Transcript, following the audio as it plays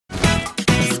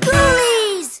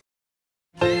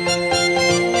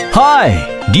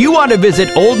Hi! Do you want to visit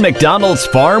Old MacDonald's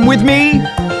farm with me?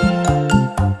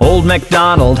 Old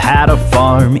MacDonald had a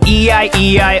farm,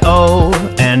 E-I-E-I-O.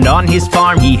 And on his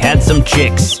farm he had some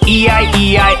chicks,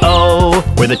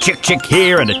 E-I-E-I-O. With a chick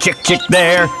here and a chick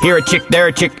there. Here a chick, there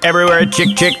a chick, everywhere a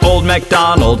chick. Old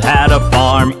MacDonald had a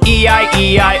farm,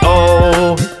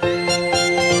 E-I-E-I-O.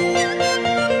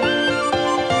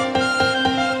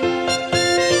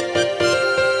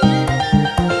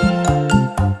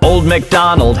 Old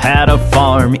MacDonald had a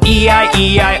farm,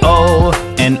 E-I-E-I-O.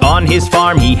 And on his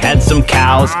farm he had some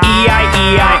cows,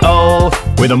 E-I-E-I-O.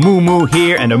 With a moo-moo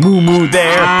here and a moo-moo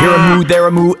there. Here a moo, there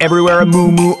a moo, everywhere a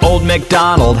moo-moo. Old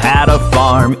MacDonald had a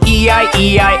farm,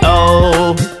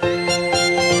 E-I-E-I-O.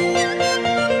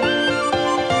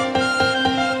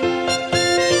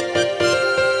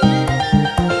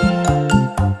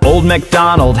 Old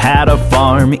MacDonald had a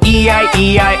farm,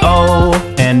 E-I-E-I-O.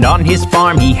 And on his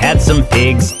farm he had some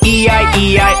pigs,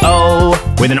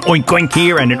 E-I-E-I-O. With an oink oink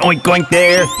here and an oink oink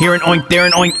there. Here an oink, there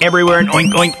an oink, everywhere an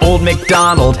oink oink. Old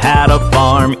MacDonald had a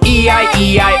farm,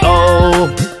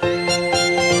 E-I-E-I-O.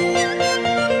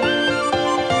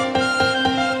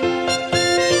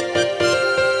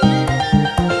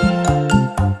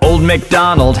 Old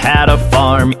MacDonald had a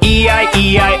farm,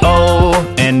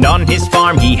 E-I-E-I-O. And on his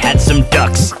farm he had some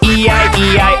ducks,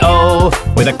 E-I-E-I-O.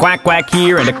 With a quack quack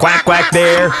here and a quack quack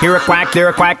there. Here a quack, there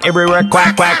a quack, everywhere a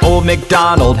quack quack. Old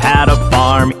MacDonald had a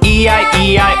farm,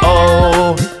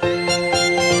 E-I-E-I-O.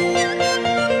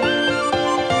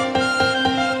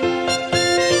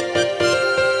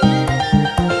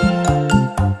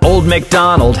 Old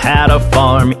MacDonald had a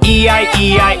farm,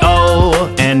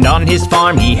 E-I-E-I-O. And on his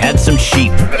farm he had some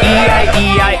sheep,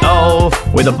 E-I-E-I-O.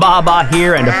 With a ba-ba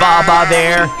here and a ba-ba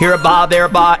there. Here a ba, there a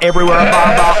ba, everywhere a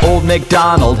ba-ba. Old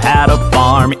MacDonald had a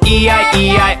farm,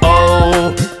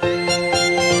 E-I-E-I-O.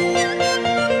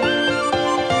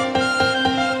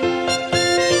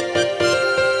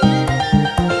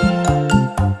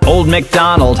 Old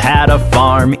MacDonald had a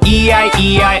farm,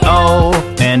 E-I-E-I-O.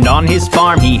 And on his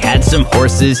farm he had some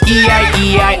horses,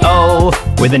 E-I-E-I-O.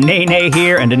 With a neigh-neigh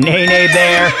here and a neigh-neigh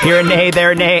there. Here a neigh,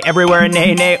 there a neigh, everywhere a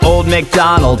neigh-neigh. Old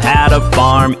MacDonald had a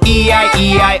farm,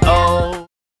 E-I-E-I-O.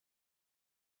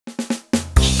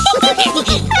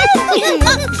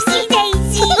 Oopsie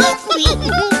daisy.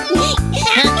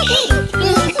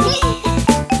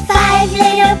 Five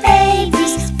little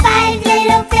babies, five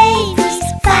little babies,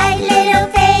 five little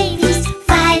babies,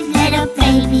 five little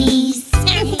babies.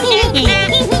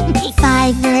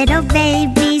 Five little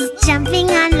babies jumping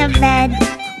on the bed.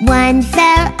 One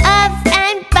fell off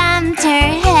and bumped her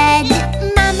head.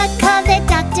 Mama called the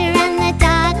doctor and the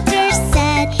doctor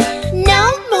said,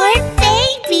 no more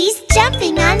babies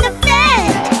jumping on the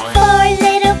bed. Four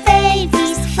little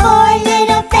babies, four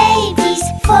little babies,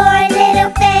 four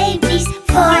little babies,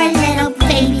 four little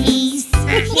babies.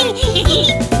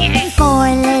 Four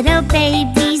little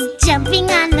babies jumping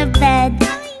on the bed.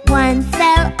 One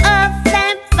fell off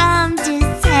and bumped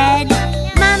his head.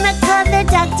 Mama called the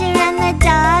doctor and the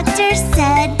doctor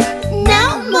said,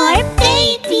 no more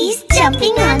babies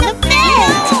jumping on the bed.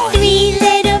 Three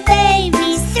little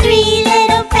babies, three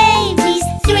little babies,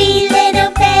 three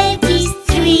little babies,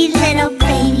 three little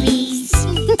babies.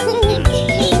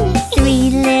 Three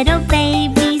little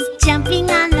babies jumping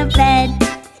on the bed.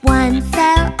 One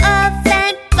fell off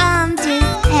and bumped his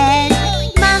head.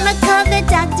 Mama called the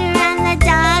doctor and the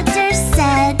doctor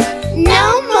said,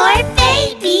 no more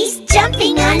babies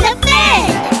jumping on the bed.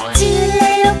 Two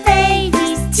little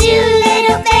babies, two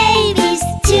little babies,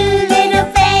 two little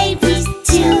babies,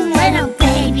 two little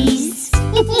babies.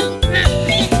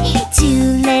 Two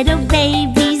little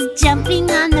babies jumping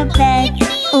on the bed.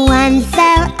 One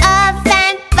fell off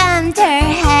and bumped her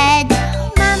head.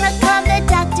 Mama called the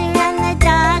doctor and the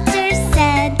doctor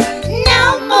said, no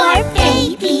more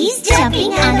babies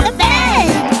jumping on the bed.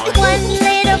 One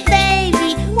little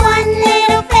baby, one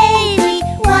little baby,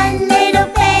 one little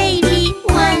baby,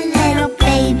 one little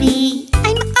baby.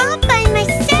 I'm all by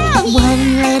myself. One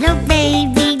little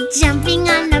baby jumping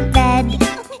on the bed.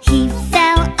 He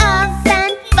fell off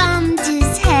and bumped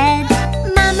his head.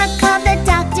 Mama called the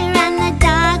doctor and the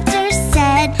doctor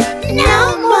said,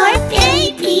 no more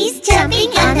babies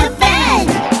jumping on the bed.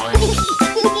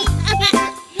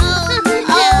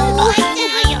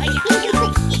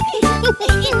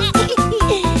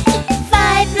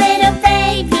 Five little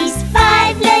babies,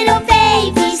 five little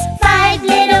babies, five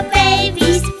little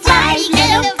babies, five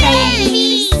little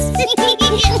babies.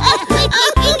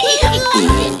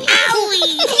 Owie!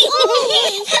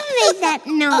 Who made that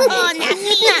noise? Oh,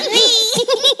 not me.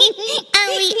 And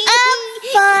we all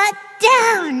fall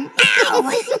down. Ow!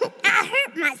 I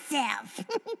hurt myself.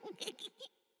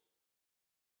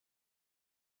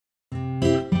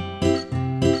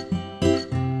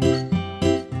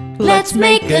 Let's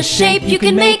make a shape. You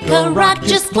can make a rock,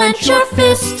 just clench your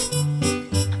fist.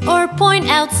 Or point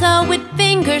out so with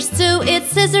fingers too. It's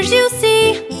scissors you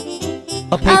see.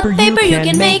 A paper you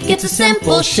can make. It's a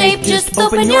simple shape. Just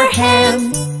open your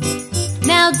hand.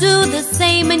 Now do the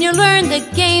same and you'll learn the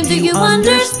game. Do you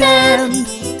understand?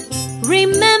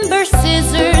 Remember,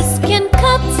 scissors can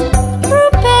cut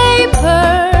through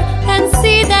paper, and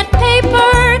see that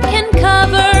paper can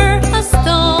cover a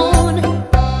stone.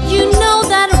 You know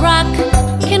that rock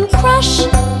can crush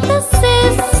the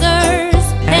scissors,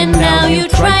 and now you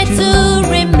try to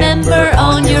remember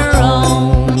on your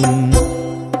own.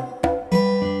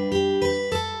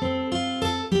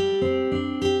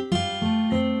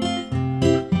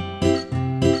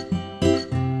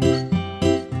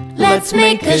 Let's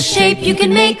make a shape. You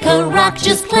can make a rock,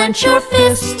 just clench your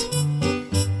fist.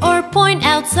 Or point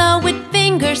out so with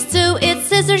fingers too. It's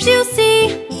scissors you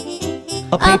see.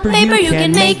 A paper you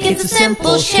can make. It's a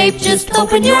simple shape. Just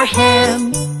open your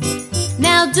hand.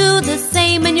 Now do the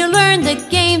same and you'll learn the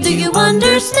game. Do you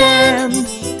understand?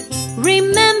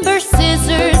 Remember,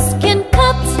 scissors can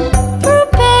cut through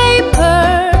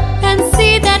paper, and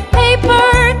see that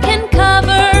paper can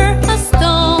cover a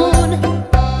stone.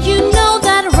 You know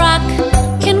that rock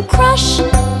can crush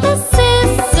the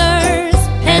scissors,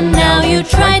 and now you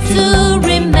try to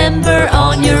remember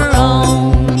on your own.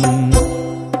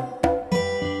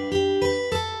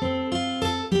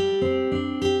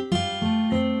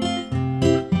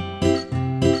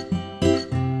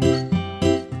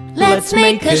 Let's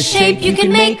make a shape. You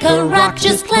can make a rock,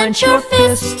 just clench your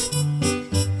fist.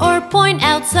 Or point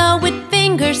out so with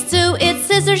fingers too. It's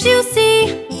scissors you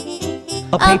see.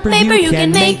 A paper you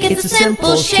can make. It's a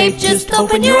simple shape. Just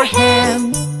open your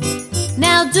hand.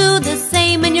 Now do the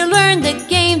same and you'll learn the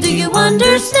game. Do you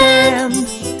understand?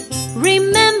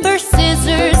 Remember,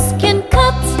 scissors can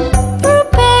cut through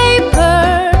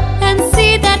paper, and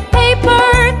see that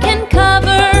paper can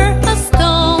cover a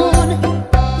stone.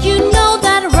 You know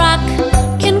that rock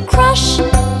can crush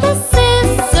the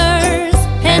scissors,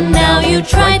 and now you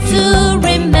try to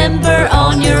remember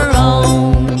on your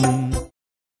own.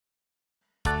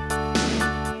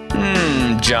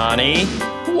 Johnny,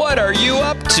 what are you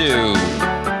up to?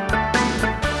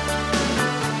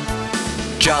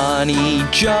 Johnny,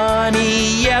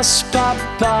 Johnny, yes,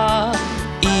 Papa.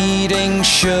 Eating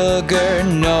sugar,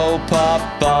 no,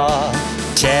 Papa.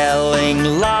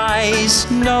 Telling lies,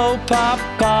 no,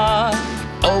 Papa.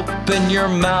 Open your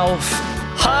mouth,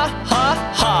 ha, ha,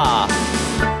 ha.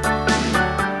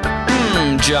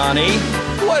 Johnny,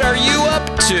 what are you up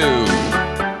to?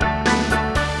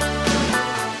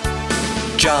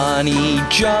 Johnny,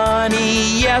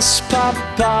 Johnny, yes,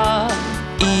 Papa.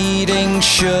 Eating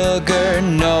sugar,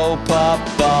 no,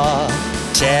 Papa.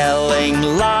 Telling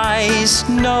lies,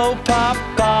 no,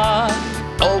 Papa.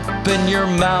 Open your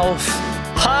mouth,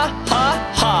 ha, ha,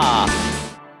 ha.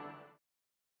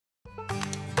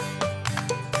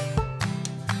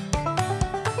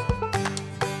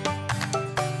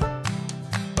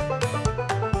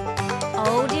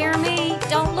 Oh dear me,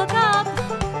 don't look up.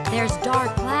 There's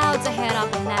dark clouds ahead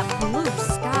up in that blue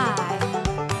sky.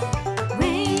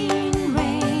 Rain,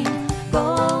 rain,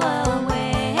 go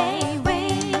away.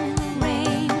 Rain,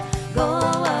 rain, go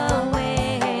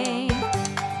away.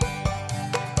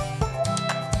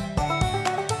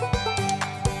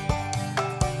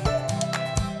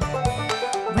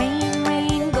 Rain,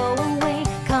 rain, go away.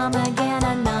 Come again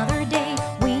another day.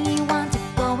 We want to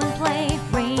go and play.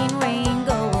 Rain, rain,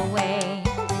 go away.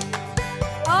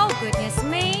 Oh goodness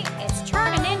me, it's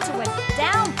turning into a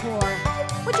downpour.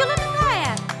 Would you look at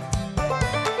that?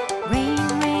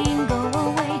 Rain, rain, go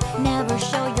away. Never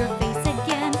show your face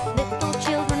again. Little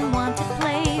children want to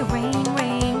play. Rain,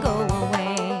 rain, go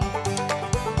away.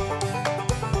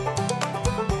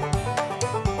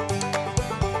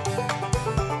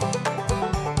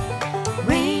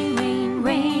 Rain, rain,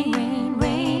 rain, rain,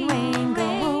 rain, rain, go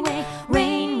away.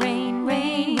 Rain, rain,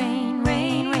 rain, rain,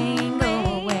 rain, rain, go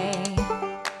away.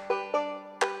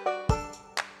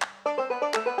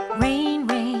 Rain,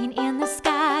 rain in the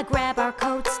sky, grab our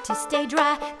coats to stay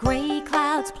dry. Gray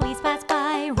clouds, please pass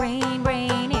by. Rain,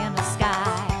 rain in the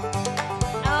sky.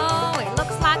 Oh, it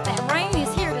looks like that rain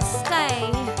is here to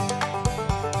stay.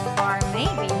 Or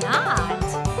maybe not.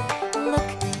 Look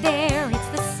there, it's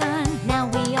the sun. Now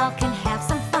we all can have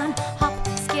some fun. Hop,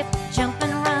 skip, jump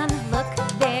and run. Look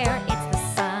there, it's the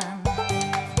sun.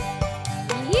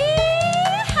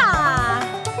 Yee-haw!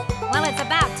 Well, it's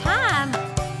about time.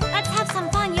 Let's have some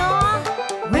fun, y'all.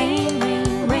 Rain,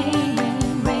 rain, rain,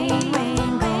 rain,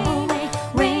 rain, rain,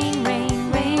 rain, rain,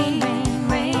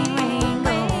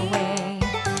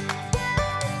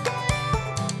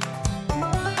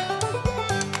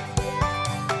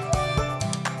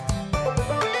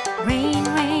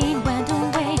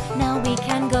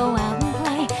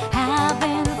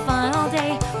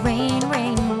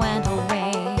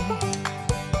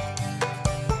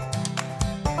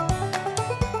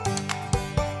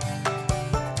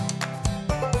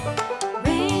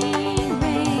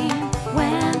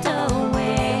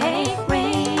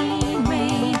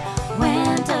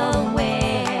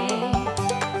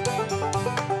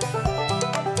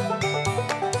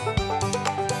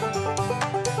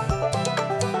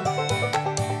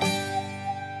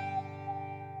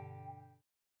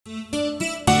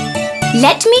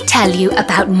 Let me tell you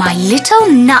about my little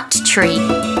nut tree.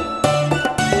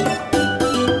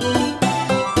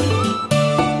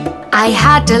 I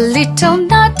had a little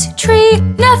nut tree,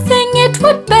 nothing it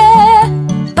would bear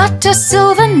but a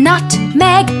silver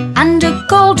nutmeg and a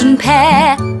golden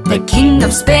pear. The King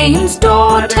of Spain's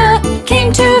daughter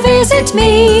came to visit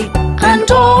me,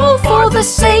 and all for the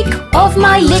sake of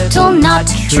my little nut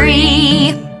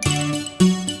tree.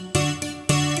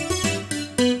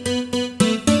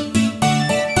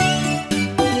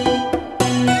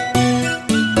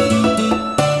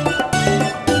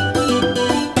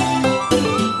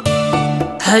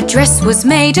 Her dress was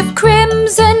made of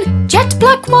crimson, jet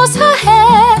black was her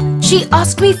hair. She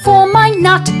asked me for my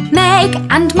nutmeg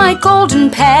and my golden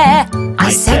pear.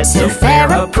 I said, so fair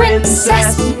a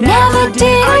princess never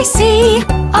did I see.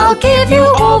 I'll give you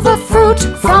all the fruit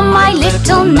from my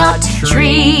little nut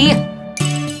tree.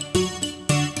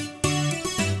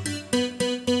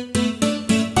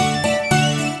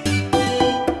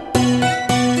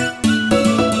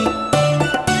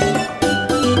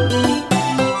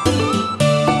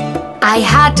 I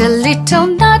had a little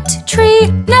nut tree,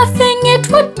 nothing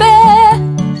it would bear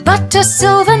but a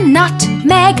silver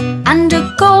nutmeg and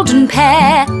a golden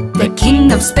pear. The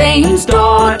King of Spain's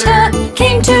daughter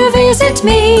came to visit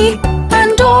me,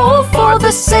 and all for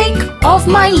the sake of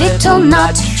my little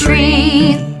nut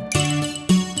tree.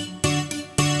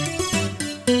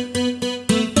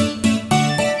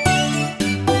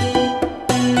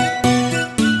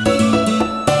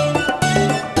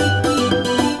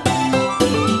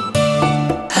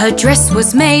 Her dress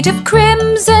was made of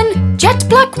crimson, jet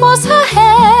black was her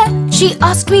hair. She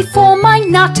asked me for my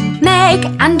nutmeg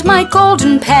and my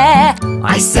golden pear.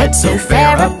 I said, so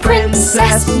fair a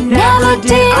princess never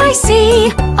did I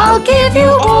see. I'll give you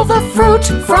all the fruit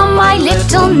from my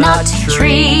little nut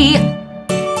tree.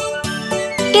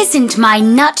 Isn't my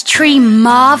nut tree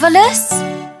marvelous?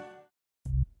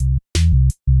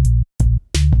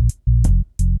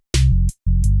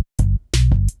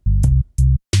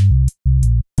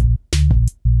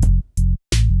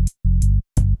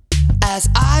 As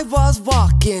I was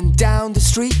walking down the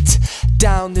street,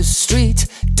 down the street,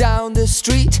 down the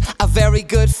street, a very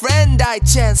good friend I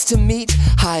chanced to meet.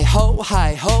 Hi-ho,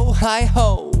 hi-ho,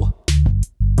 hi-ho.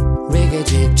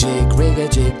 Rig-a-jig-jig,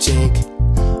 rig-a-jig-jig,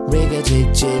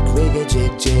 rig-a-jig-jig,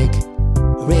 rig-a-jig-jig,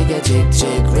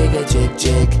 rig-a-jig-jig,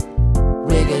 rig-a-jig-jig,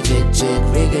 rig-a-jig-jig,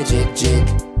 rig-a-jig-jig.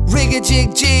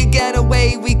 Rig-a-jig-jig and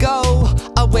away we go,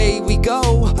 away we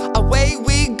go, away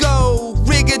we go.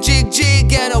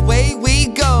 Rig-a-jig-jig and away we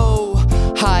go.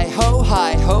 Hi-ho,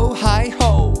 hi-ho,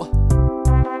 hi-ho.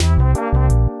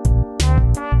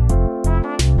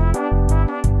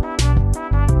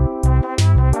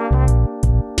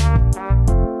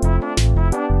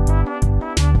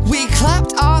 We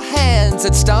clapped our hands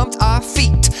and stomped our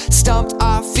feet, stomped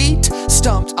our feet,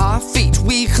 stomped our feet.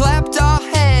 We clapped our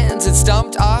hands and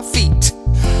stomped our feet.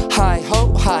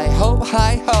 Hi-ho, hi-ho,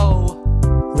 hi-ho.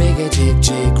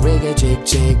 Rig-a-jig-jig,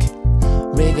 rig-a-jig-jig,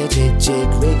 rig-a-jig-jig,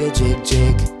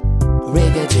 rig-a-jig-jig,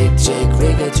 rig-a-jig-jig,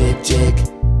 rig-a-jig-jig,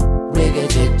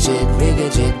 rig-a-jig-jig,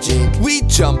 rig-a-jig-jig. We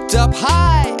jumped up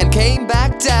high and came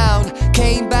back down,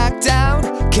 came back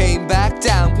down, came back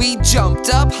down. We jumped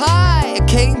up high and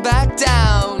came back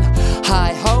down.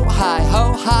 Hi-ho,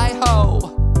 hi-ho, hi-ho.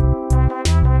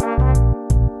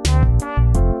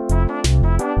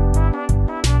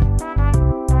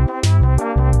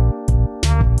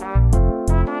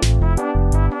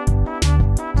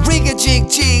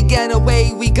 Rig-a-jig-jig and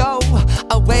away we go,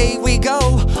 away we go,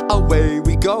 away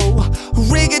we go.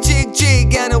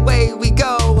 Rig-a-jig-jig and away we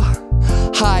go.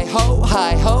 Hi-ho,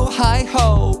 hi-ho,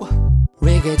 hi-ho.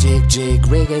 Rig-a-jig-jig,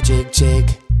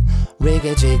 rig-a-jig-jig,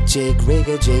 rig-a-jig-jig,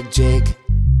 rig-a-jig-jig,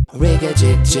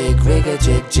 rig-a-jig-jig,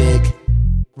 rig-a-jig-jig,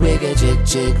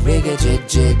 rig-a-jig-jig,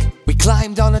 rig-a-jig-jig. We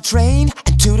climbed on a train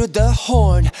and tooted the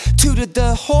horn, tooted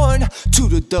the horn,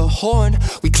 tooted the horn.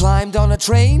 We climbed on a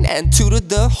train and tooted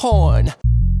the horn.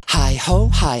 Hi-ho,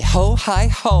 hi-ho,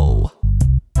 hi-ho.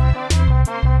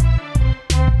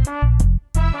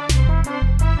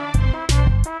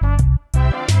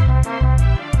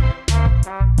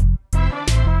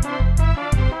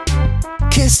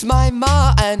 Kissed my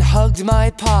ma and hugged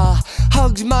my pa,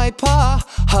 hugged my pa,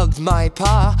 hugged my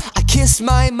pa. I kissed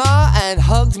my ma and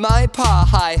hugged my pa.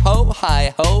 Hi-ho,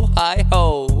 hi-ho,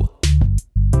 hi-ho.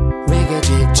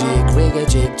 Rig-a-jig-jig,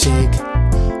 rig-a-jig-jig,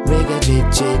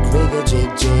 rig-a-jig-jig,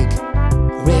 rig-a-jig-jig,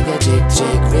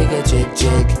 rig-a-jig-jig,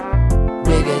 rig-a-jig-jig,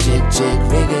 rig-a-jig-jig,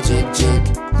 rig-a-jig-jig.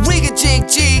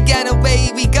 Rig-a-jig-jig and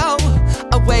away we go,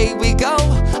 away we go,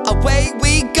 away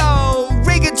we go.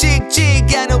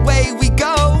 Rig-a-jig-jig and away we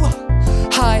go.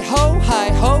 Hi-ho,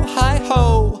 hi-ho, hi-ho.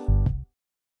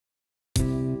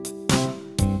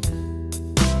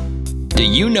 Do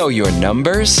you know your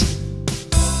numbers?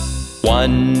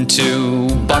 1, 2,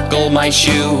 buckle my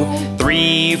shoe.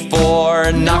 3,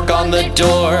 4, knock on the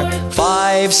door.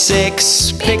 5,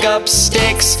 6, pick up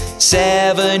sticks.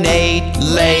 7, 8,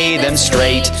 lay them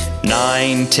straight.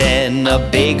 9, 10, a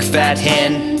big fat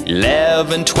hen.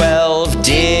 11, 12,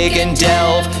 dig and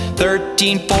delve.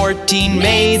 13, 14,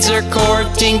 maids are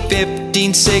courting.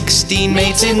 15, 16,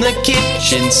 maids in the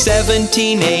kitchen.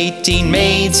 17, 18,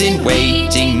 maids in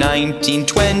waiting. 19,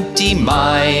 20,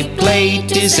 my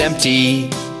plate is empty.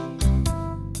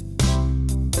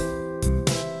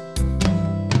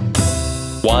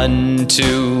 1,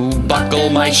 2, buckle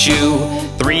my shoe.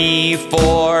 3,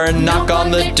 4, knock on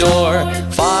the door.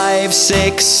 5,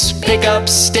 6, pick up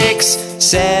sticks.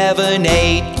 7,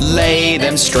 8, lay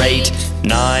them straight.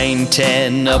 9,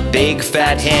 10, a big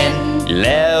fat hen.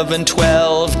 11,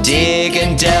 12, dig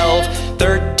and delve.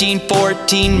 13,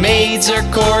 14, maids are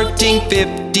courting.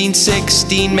 15,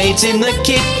 16, maids in the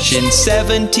kitchen.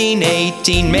 17,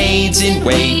 18, maids in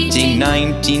waiting.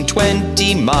 19,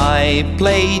 20, my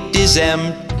plate is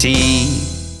empty.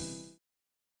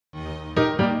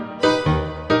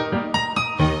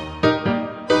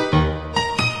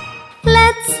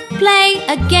 Play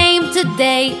a game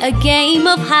today, a game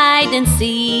of hide and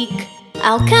seek.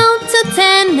 I'll count to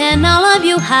 10 and all of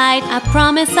you hide. I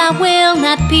promise I will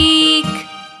not peek.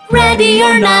 Ready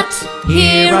or not,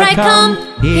 here I come,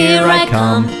 here I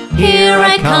come, here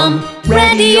I come.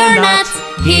 Ready or not,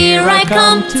 here I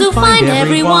come to find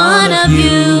every one of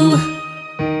you.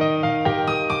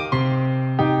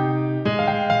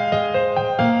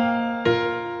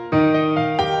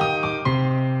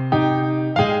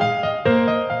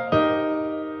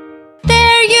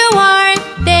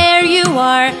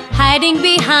 Hiding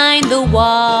behind the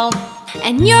wall,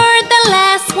 and you're the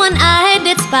last one I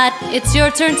did spot. It's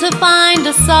your turn to find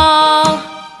us all.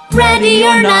 Ready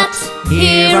or not,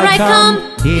 here I come,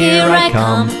 here I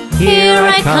come, here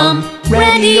I come.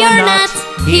 Ready or not,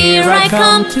 here I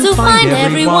come to find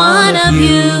every one of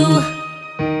you.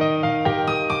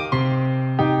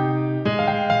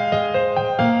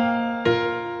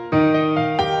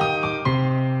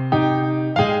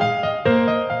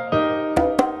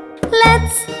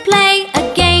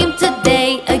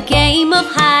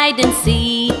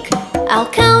 I'll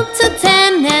count to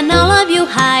 10 and all of you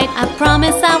hide. I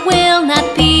promise I will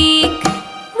not peek.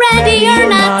 Ready or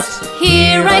not,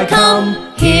 here I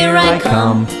come, here I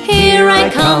come, here I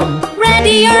come.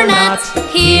 Ready or not,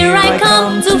 here I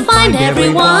come to find every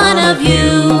one of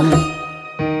you.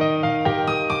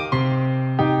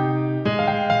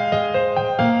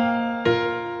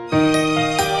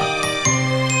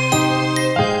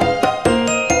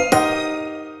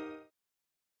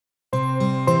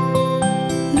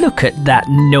 Look at that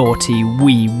naughty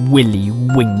wee Willy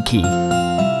Winky.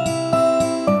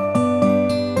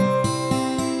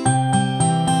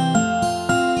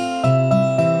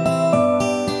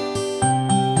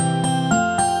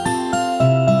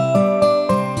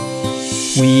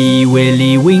 Wee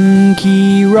Willy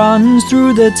Winky runs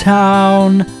through the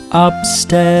town,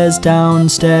 upstairs,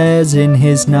 downstairs in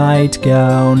his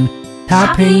nightgown,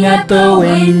 tapping at the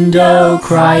window,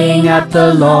 crying at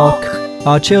the lock.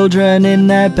 Are children in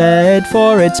their bed,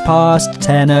 for it's past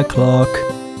 10 o'clock.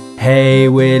 Hey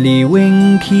Willy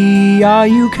Winky, are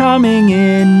you coming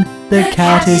in? The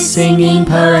cat is singing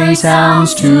purring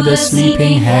sounds to the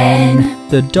sleeping hen.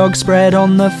 The dog spread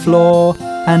on the floor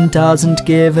and doesn't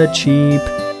give a cheep,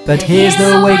 but here's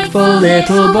the wakeful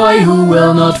little boy who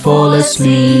will not fall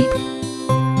asleep.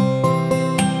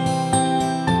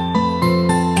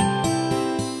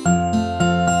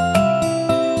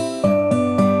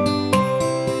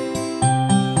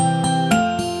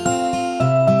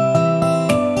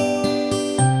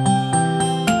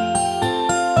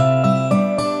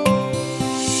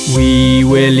 Wee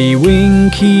Willy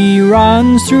Winky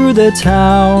runs through the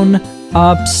town,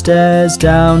 upstairs,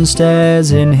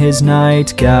 downstairs in his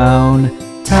nightgown,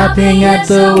 tapping at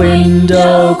the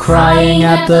window, crying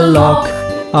at the lock.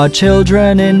 Are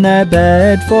children in their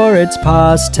bed, for it's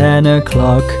past 10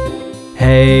 o'clock.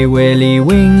 Hey Willy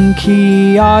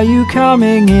Winky, are you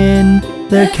coming in?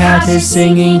 The cat is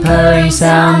singing purring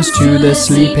sounds to the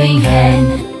sleeping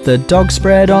hen. The dog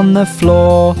spread on the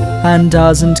floor and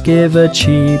doesn't give a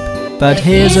cheep, but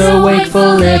here's a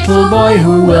wakeful little boy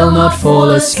who will not fall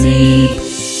asleep.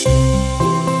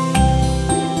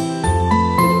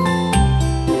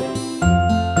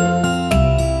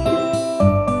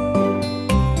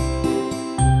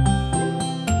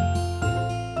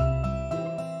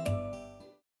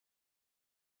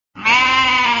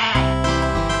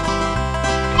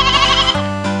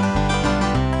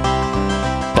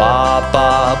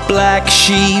 Baba, black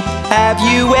sheep, have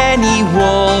you any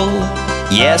wool?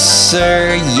 Yes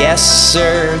sir,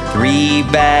 3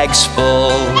 bags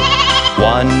full.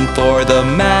 1 for the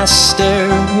master,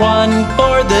 1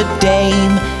 for the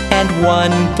dame, and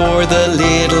 1 for the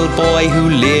little boy who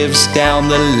lives down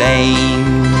the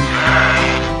lane.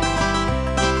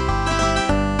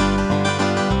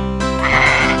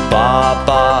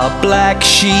 Baba, black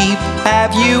sheep,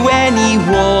 have you any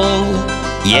wool?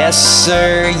 Yes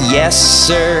sir,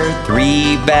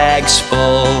 3 bags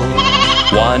full.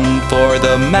 1 for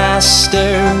the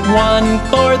master, 1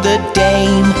 for the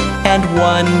dame, and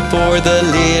 1 for the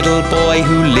little boy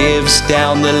who lives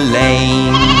down the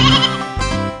lane.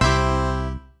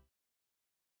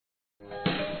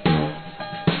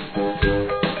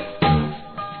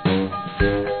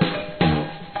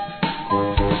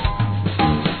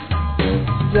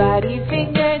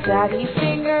 Daddy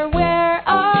finger, where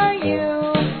are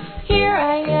you? Here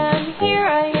I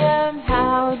am,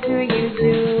 how do you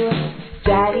do?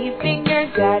 Daddy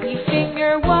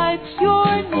finger, what's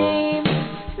your name?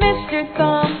 Mr.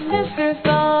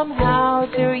 Thumb, how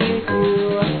do you do?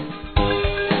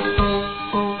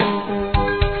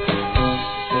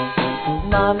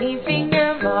 Mommy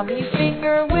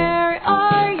finger, where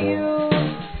are you?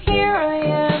 Here I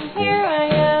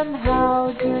am,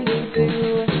 how do you do?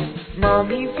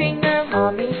 Mommy finger,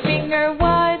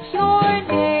 what's your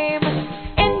name?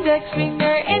 Index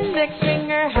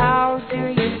finger, how do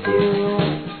you do?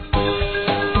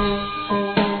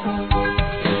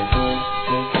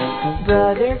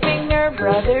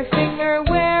 Brother finger,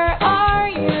 where are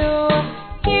you?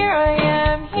 Here I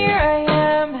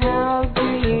am, how do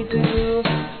you do?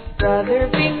 Brother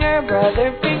finger,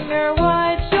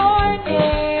 what's your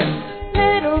name?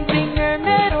 Middle finger,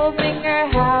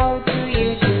 how do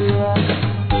you do?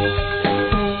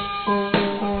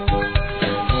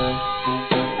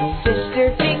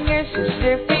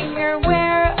 Sister finger,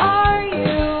 where are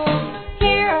you?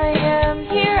 Here I am,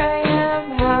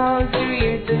 how do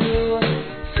you do?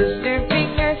 Sister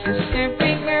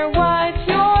finger, what's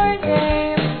your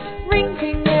name? Ring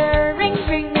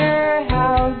finger,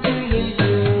 how do you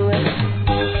do?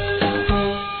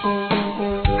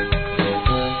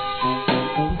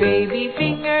 Baby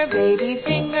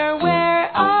finger, where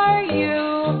are you?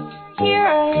 Here I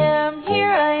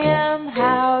am,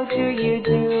 how do you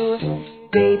do?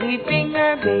 Baby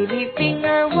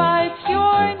finger, what's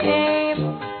your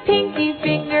name? Pinky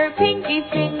finger,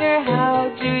 how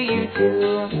do you do?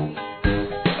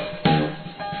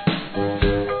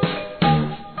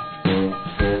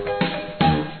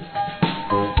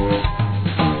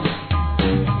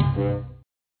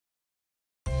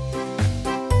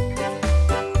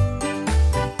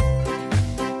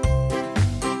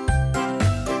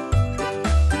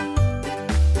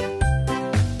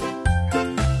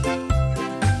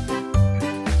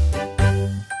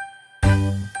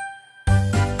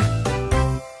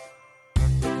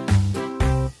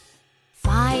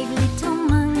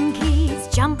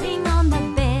 Jumping on the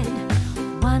bed,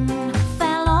 one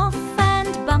fell off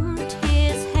and bumped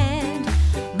his head.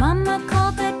 Mama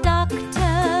called the doctor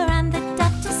and the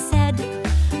doctor said,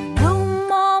 no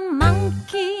more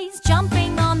monkeys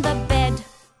jumping on the bed.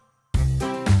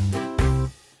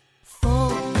 4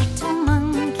 little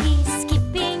monkeys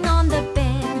skipping on the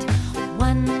bed,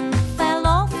 one fell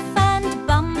off and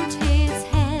bumped his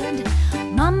head.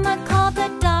 Mama called the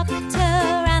doctor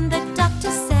and the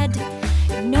doctor said,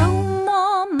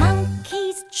 no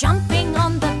monkeys jumping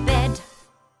on the bed.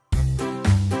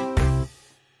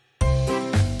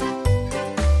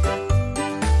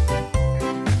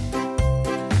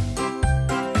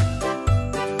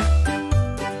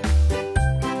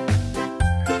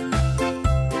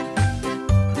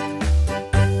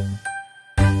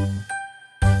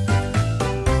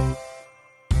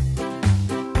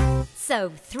 So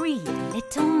 3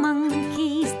 little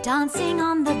monkeys dancing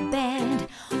on the bed,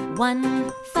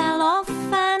 one fell off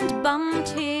and bumped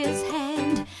his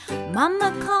head.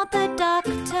 Mama called the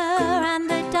doctor and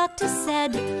the doctor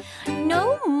said,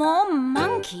 no more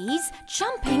monkeys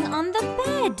jumping on the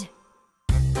bed.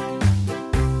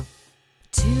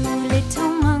 2 little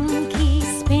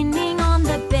monkeys spinning on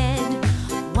the bed,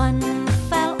 one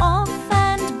fell off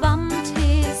and bumped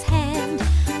his head.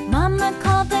 Mama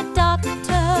called the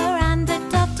doctor and the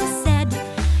doctor said,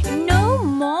 no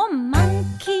more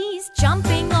monkeys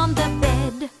jumping on the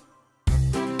bed.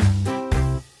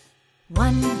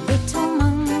 1 little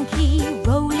monkey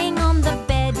rolling on the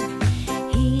bed,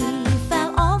 he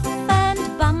fell off and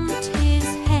bumped his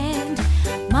head.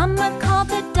 Mama called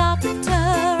the doctor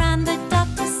and the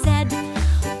doctor said,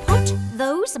 put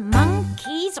those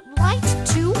monkeys right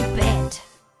to bed.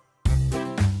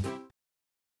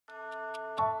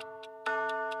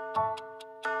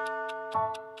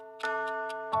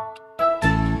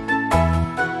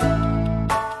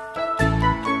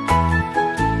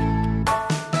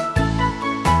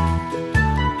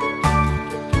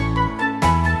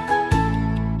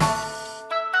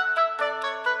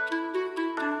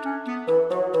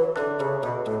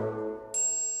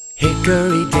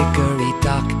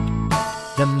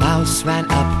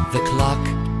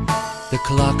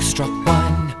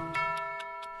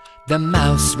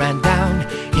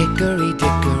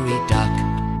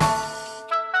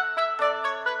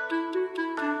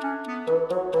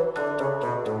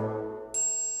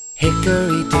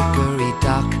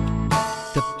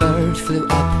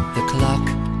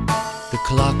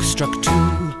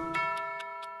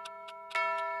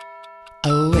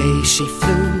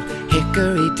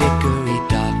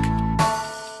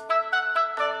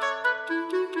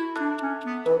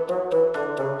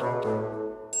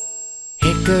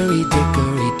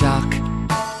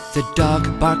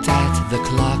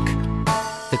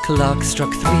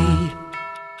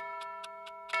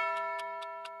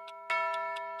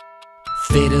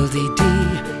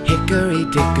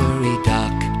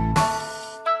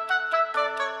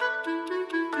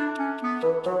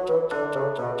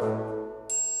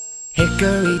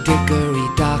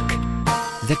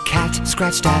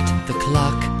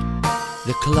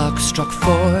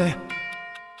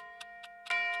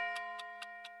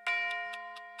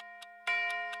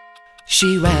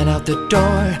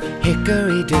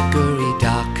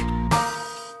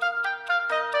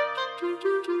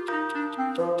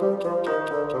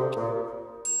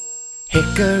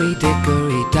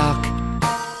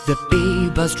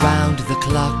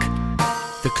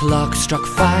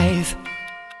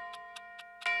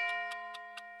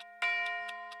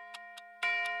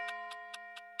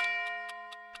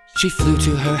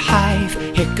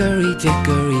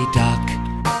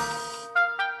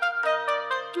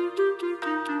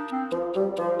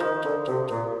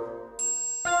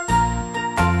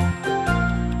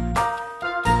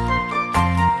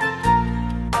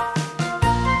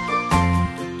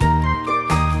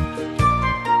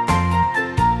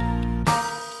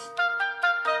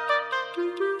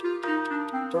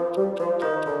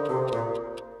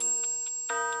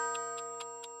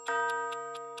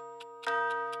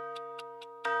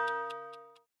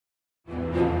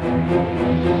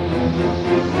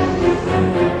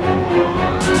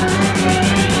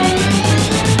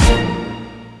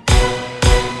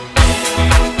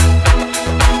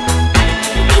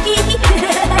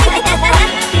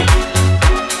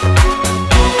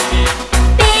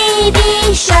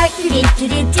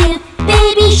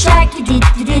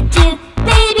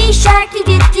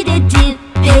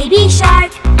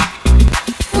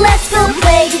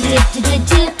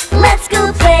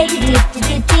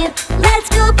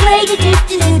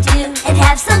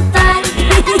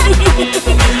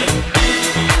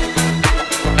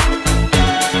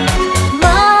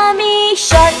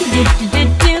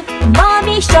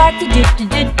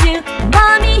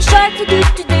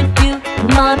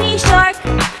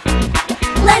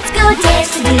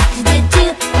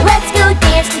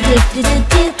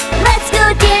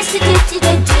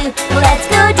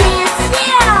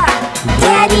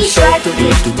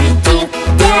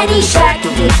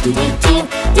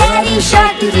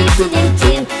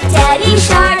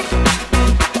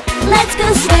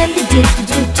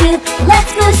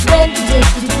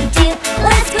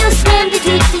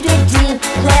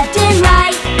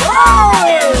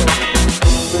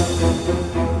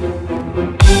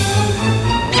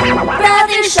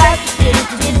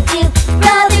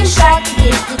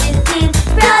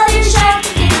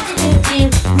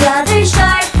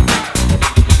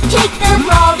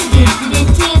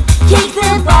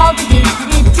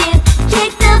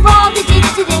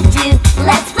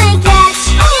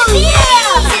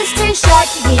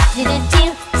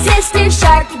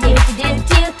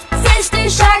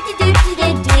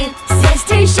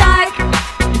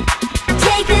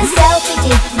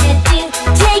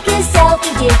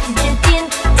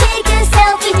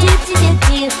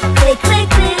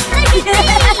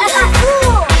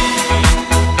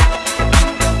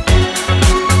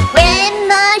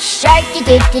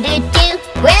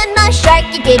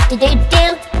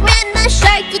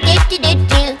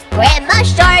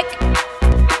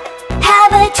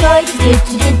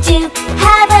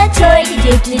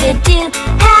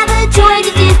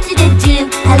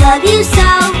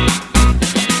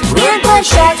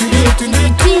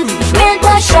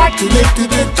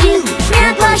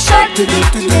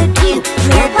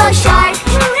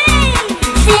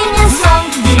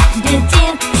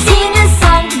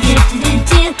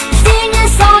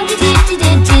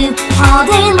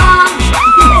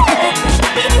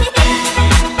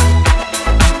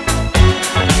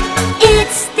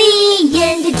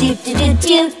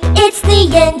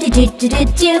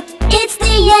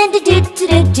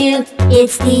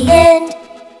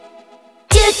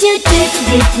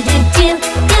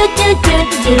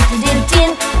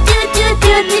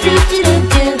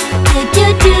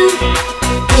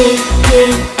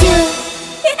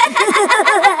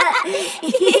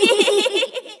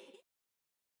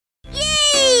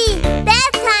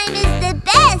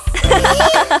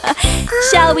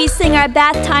 our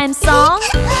bath time song?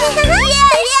 Yeah!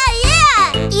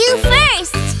 You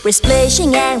first! We're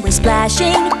splishing and we're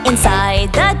splashing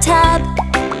inside the tub.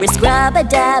 We're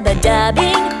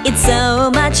scrub-a-dub-a-dubbing, it's so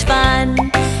much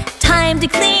fun. Time to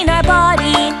clean our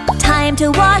body, time to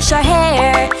wash our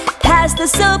hair. Pass the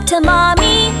soap to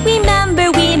Mommy, remember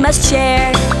we must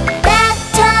share.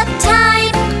 Bathtub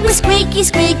time, we're squeaky,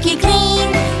 squeaky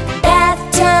clean.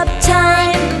 Bathtub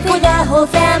time for the whole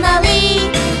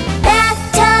family.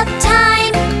 Bathtub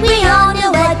time, we all know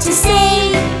what to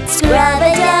say.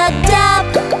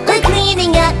 Scrub-a-dub-dub, we're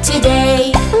cleaning up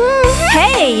today.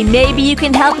 Hey, maybe you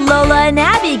can help Lola and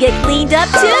Abby get cleaned up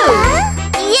too.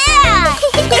 Yeah!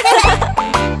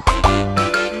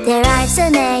 There are so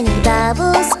many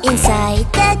bubbles inside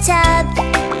the tub.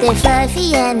 They're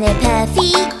fluffy and they're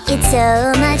puffy, it's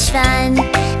so much fun.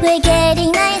 We're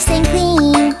getting nice and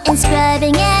clean and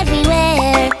scrubbing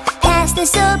everywhere. Pass the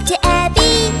soap to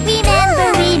Abby,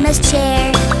 remember we must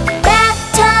share.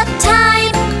 Bathtub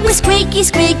time, we're squeaky,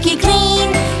 squeaky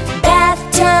clean.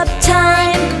 Bathtub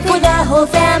time for the whole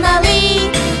family.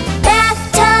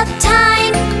 Bathtub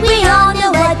time, we all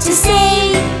know what to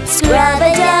say.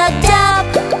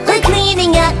 Scrub-a-dub-dub, we're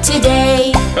cleaning up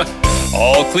today.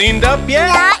 All cleaned up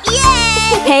yet? Not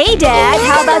yet! Hey, Dad,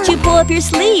 how about you pull up your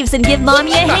sleeves and give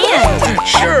Mommy a hand?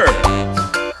 Sure.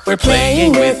 We're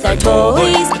playing with our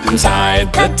toys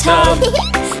inside the tub.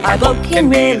 Our boat can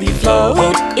really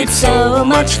float, it's so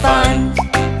much fun.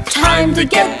 Time to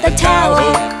get the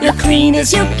towel, you're clean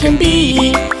as you can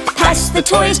be. Pass the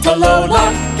toys to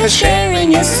Lola, cause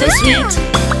sharing is so sweet.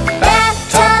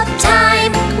 Bathtub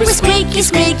time, we're squeaky,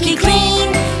 squeaky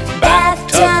clean.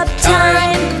 Bathtub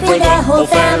time for the whole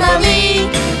family.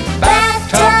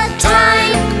 Bathtub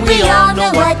time, we all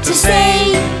know what to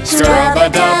say.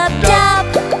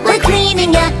 Scrub-a-dub-dub, we're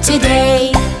cleaning up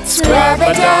today.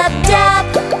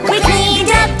 Scrub-a-dub-dub, we're cleaned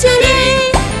up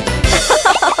today.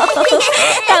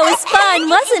 That was fun,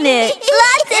 wasn't it?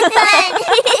 Lots of fun!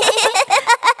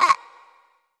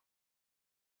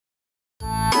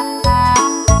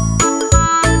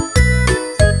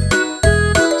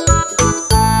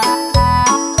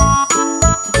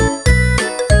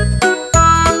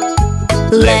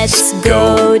 Let's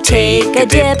go take a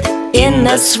dip in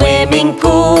the swimming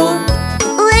pool.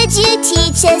 Would you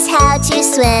teach us how to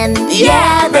swim?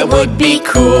 Yeah, that would be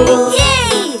cool.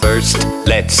 Yay! First,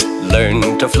 let's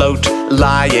learn to float,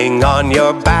 lying on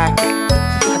your back.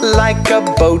 Like a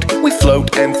boat, we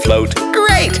float and float.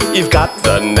 Great, you've got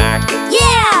the knack.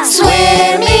 Yeah!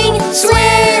 Swimming,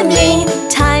 swimming,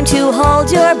 Time to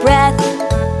hold your breath.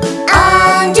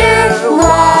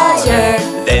 underwater.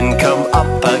 Then come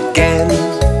up again.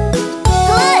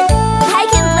 Good! I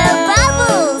can blow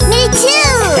bubbles! Me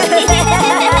too!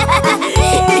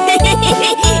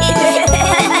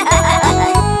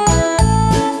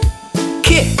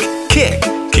 Kick, kick,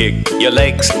 kick your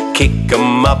legs, kick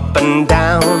 'em up and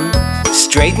down.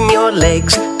 Straighten your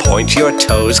legs, point your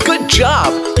toes. Good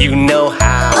job, you know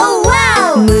how. Oh,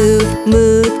 wow! Move,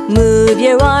 move, move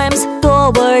your arms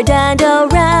forward and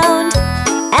around.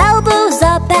 Elbows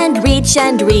up and reach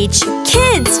and reach.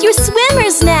 Kids, you're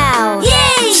swimmers now.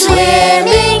 Yay!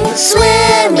 Swimming,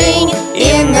 swimming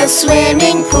in the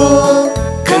swimming pool.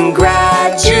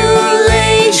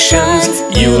 Congratulations,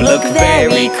 you look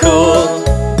very cool.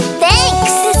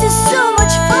 Thanks! This is so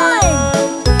much fun!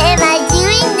 Am I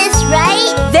doing this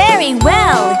right? Very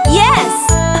well, yes.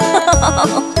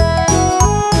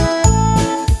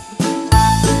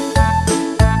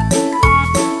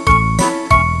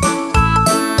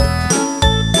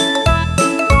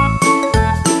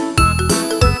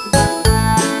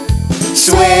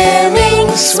 Swimming,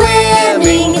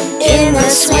 swimming in the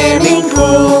swimming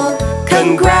pool.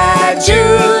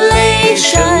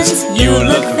 Congratulations, you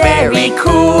look very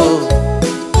cool.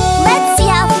 Let's see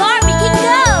how far we can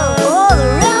go! All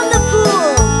around the pool!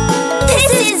 This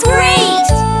is great!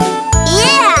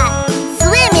 Yeah!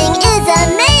 Swimming is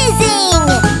amazing!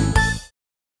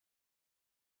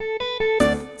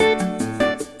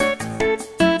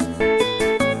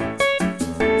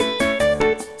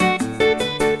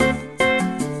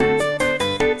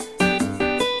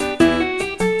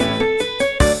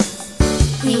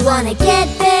 We wanna get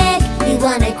big, we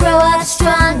wanna grow up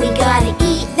strong. We gotta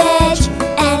eat veg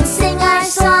and sing our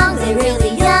song. They're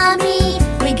really yummy,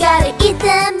 we gotta eat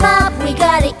them up. We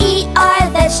gotta eat our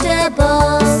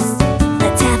vegetables.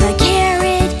 Let's have a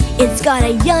carrot. It's got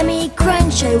a yummy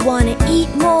crunch. I wanna eat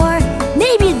more.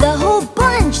 Maybe the whole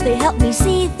bunch. They help me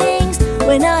see things.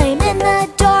 When I'm in the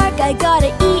dark, I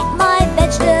gotta eat my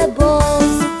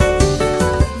vegetables.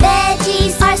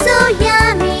 Veggies are so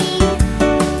yummy,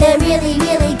 they're really,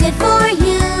 really good for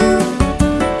you.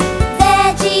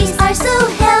 Veggies are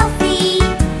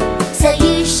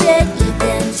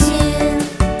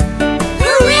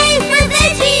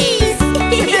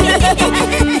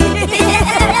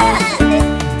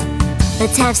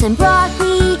some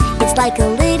broccoli. It's like a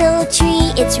little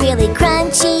tree. It's really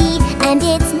crunchy and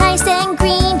it's nice and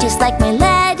green, just like my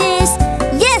lettuce.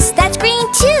 Yes, that's green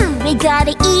too. We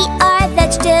gotta eat our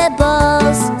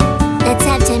vegetables. Let's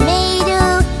have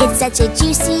tomato. It's such a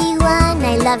juicy one.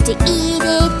 I love to eat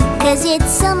it 'cause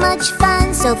it's so much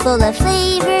fun, so full of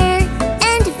flavor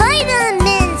and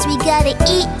vitamins. We gotta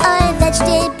eat our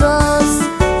vegetables.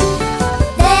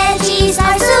 Veggies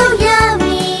are so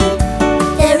yummy.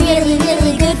 They're really,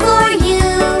 really good for you.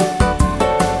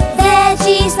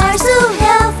 Veggies are so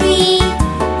healthy,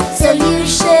 so you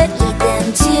should eat them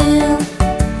too.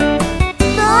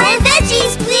 More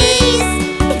veggies, please!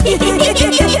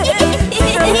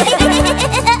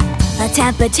 Let's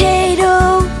have potato.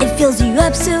 It fills you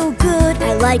up so good.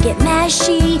 I like it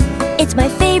mashy. It's my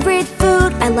favorite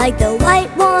food. I like the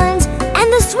white ones and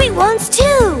the sweet ones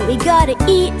too. We gotta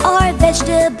eat our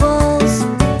vegetables.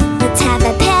 Let's have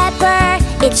a pepper.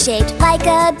 It's shaped like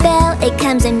a bell. It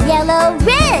comes in yellow,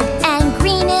 red, and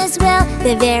green as well.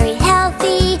 They're very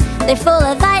healthy. They're full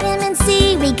of vitamin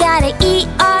C. We gotta eat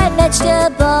our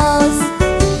vegetables.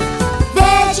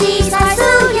 Veggies are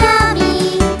so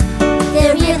yummy.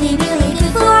 They're really, really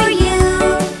good for you.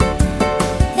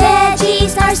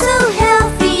 Veggies are so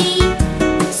healthy,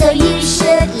 so you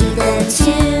should eat them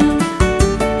too.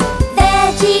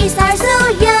 Veggies are so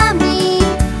yummy.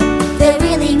 They're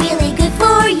really, really good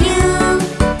for you.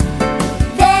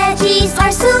 Veggies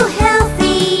are so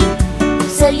healthy,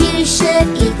 so you should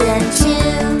eat them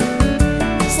too.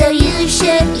 So you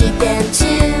should eat them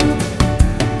too.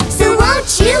 So won't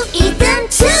you eat them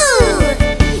too?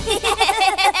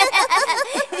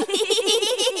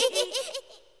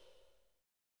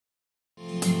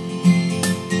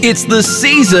 It's the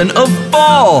season of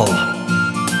fall.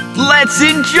 Let's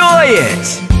enjoy it.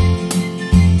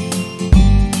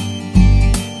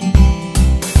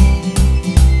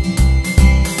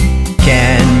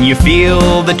 Can you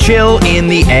feel the chill in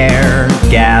the air?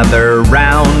 Gather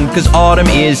round, 'cause autumn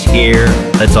is here.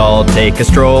 Let's all take a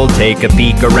stroll, take a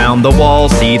peek around the wall,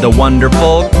 see the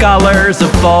wonderful colors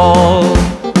of fall.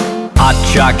 Hot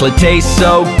chocolate tastes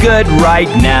so good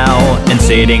right now, and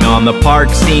sitting on the park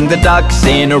seeing the ducks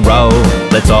in a row.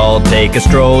 Let's all take a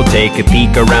stroll, take a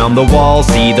peek around the wall,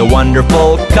 see the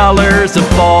wonderful colors of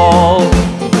fall.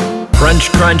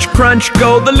 Crunch, crunch, crunch,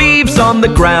 go the leaves on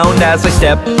the ground as I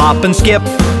step, hop and skip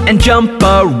and jump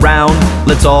around.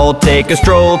 Let's all take a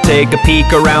stroll, take a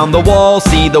peek around the wall,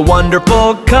 see the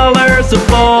wonderful colors of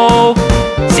fall.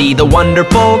 See the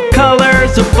wonderful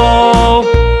colors of fall.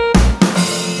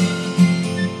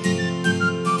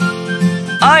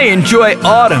 I enjoy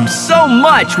autumn so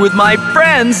much with my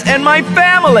friends and my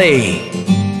family.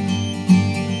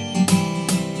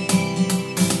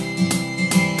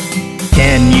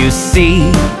 Can you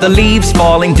see the leaves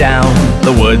falling down?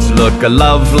 The woods look a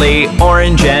lovely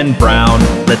orange and brown.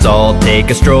 Let's all take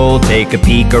a stroll, take a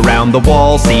peek around the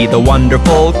wall, see the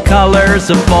wonderful colors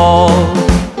of fall.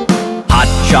 Hot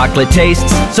chocolate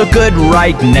tastes so good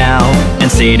right now,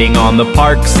 and sitting on the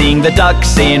park seeing the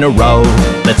ducks in a row.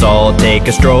 Let's all take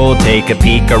a stroll, take a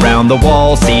peek around the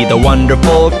wall, see the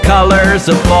wonderful colors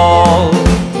of fall.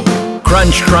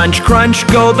 Crunch, crunch, crunch,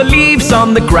 go the leaves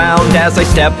on the ground as I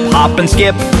step, hop and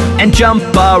skip and jump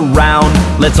around.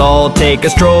 Let's all take a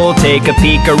stroll, take a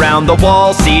peek around the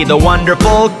wall, see the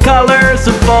wonderful colors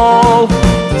of fall.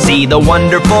 See the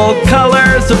wonderful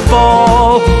colors of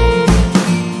fall.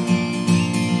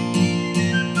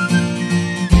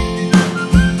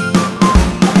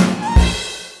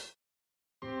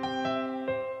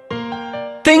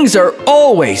 Things are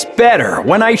always better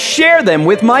when I share them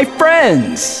with my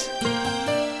friends.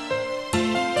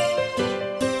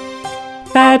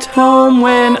 At home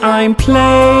when I'm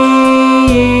playing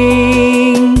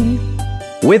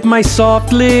with my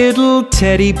soft little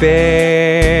teddy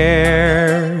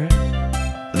bear,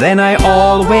 then I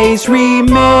always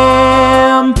remember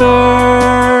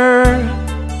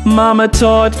Mama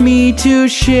taught me to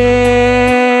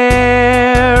share.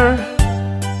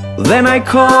 Then I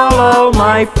call all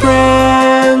my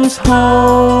friends'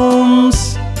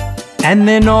 homes, and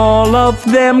then all of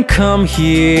them come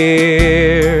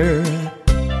here.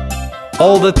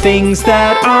 All the things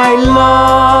that I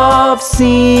love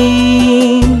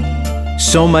seem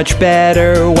so much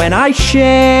better when I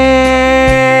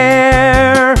share.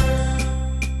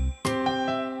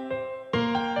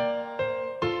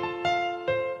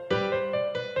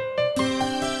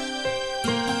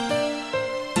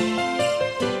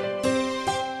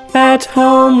 At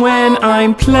home when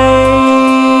I'm playing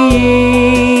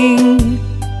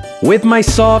with my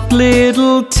soft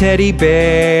little teddy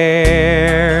bear,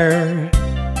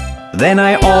 then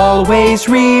I always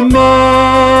remember.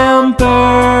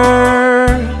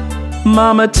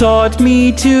 Mama taught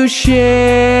me to share.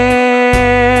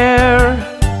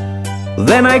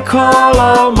 Then I call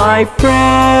all my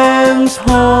friends'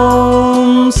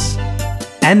 homes,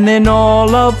 and then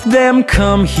all of them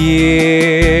come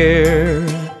here.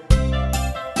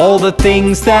 All the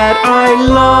things that I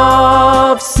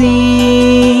love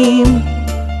seem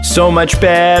so much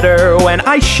better when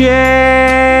I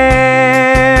share.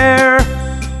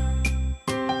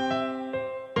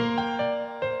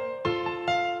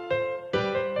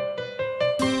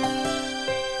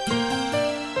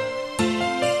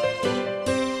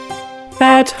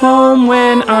 At home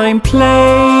when I'm playing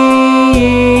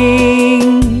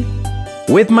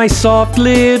with my soft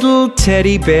little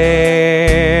teddy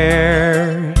bear,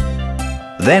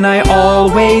 then I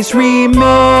always remember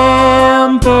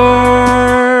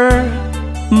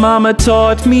Mama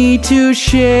taught me to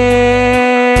share.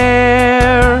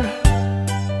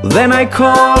 Then I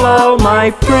call all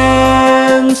my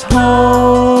friends'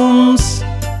 homes,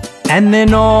 and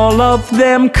then all of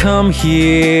them come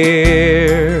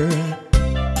here.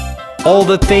 All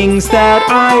the things that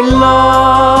I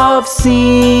love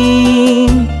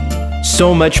seem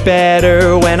so much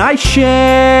better when I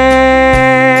share.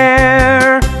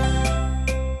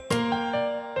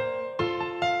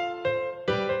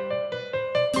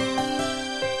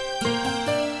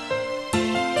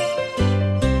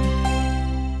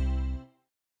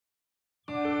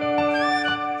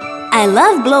 I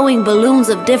love blowing balloons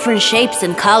of different shapes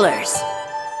and colors.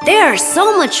 They are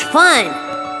so much fun.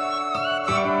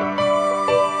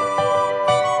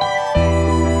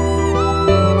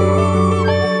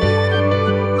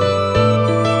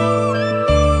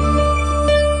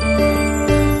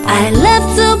 I love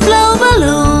to blow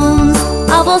balloons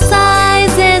of all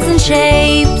sizes and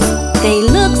shapes. They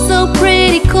look so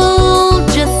pretty cool,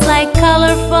 just like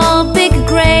colorful big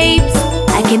grapes.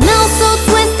 I can also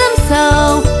twist them so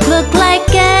look like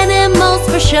animals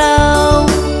for show.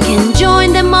 Can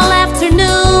join them all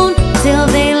afternoon till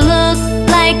they look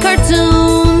like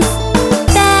cartoons.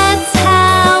 That's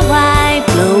how I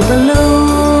blow balloons.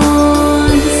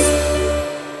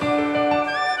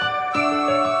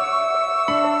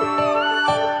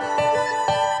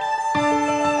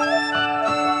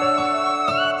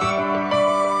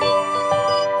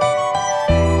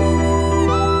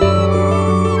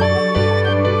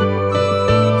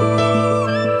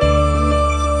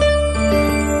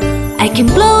 I can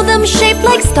blow them shaped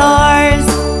like stars.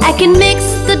 I can mix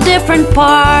the different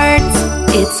parts.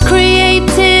 It's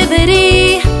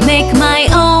creativity, make my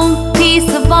own piece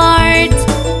of art.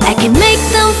 I can make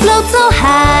them float so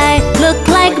high, look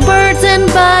like birds and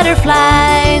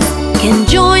butterflies. Can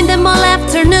join them all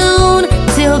afternoon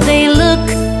till they look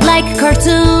like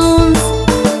cartoons.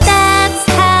 That's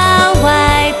how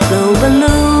I blow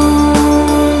balloons.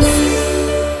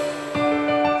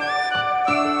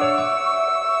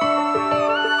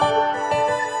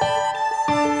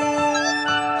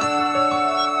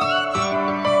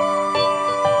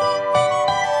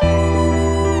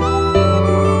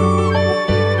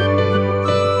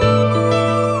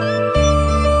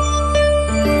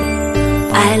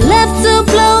 I love to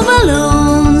blow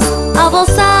balloons of all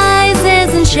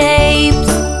sizes and shapes.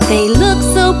 They look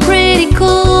so pretty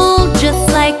cool,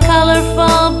 just like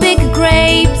colorful big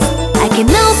grapes. I can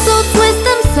also twist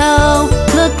them so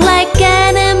look like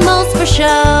animals for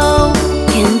show.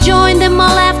 Can join them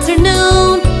all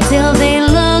afternoon till they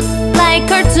look like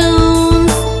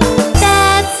cartoons.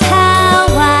 That's how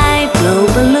I blow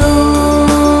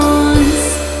balloons.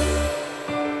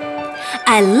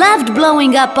 I loved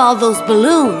blowing up all those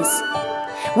balloons.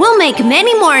 We'll make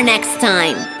many more next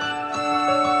time.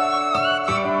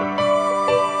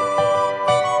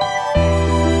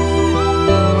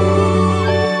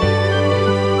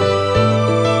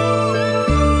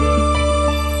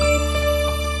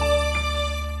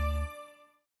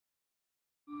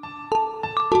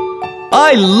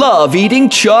 I love eating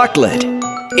chocolate.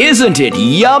 Isn't it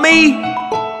yummy?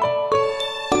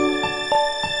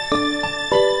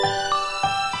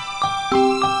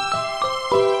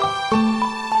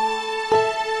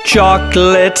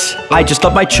 Chocolate, I just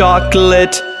love my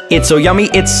chocolate. It's so yummy,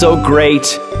 it's so great.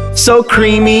 So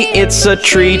creamy, it's a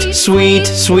treat. Sweet,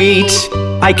 sweet,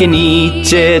 I can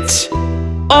eat it.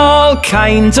 All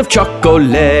kinds of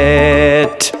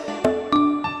chocolate.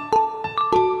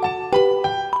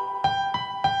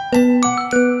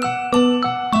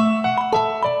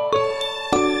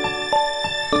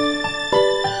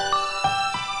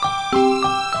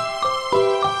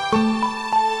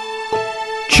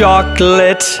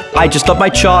 Chocolate, I just love my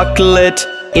chocolate.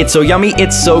 It's so yummy,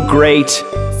 it's so great.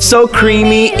 So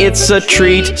creamy, it's a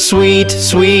treat. Sweet,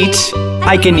 sweet,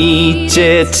 I can eat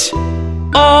it.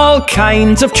 All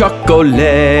kinds of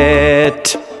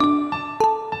chocolate.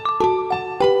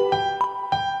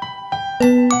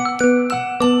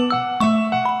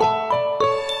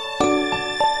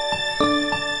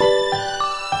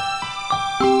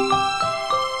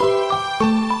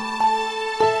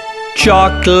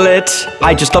 Chocolate,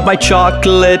 I just love my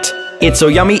chocolate. It's so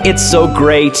yummy, it's so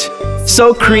great.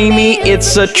 So creamy,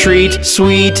 it's a treat.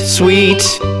 Sweet, sweet,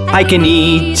 I can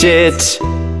eat it.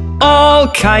 All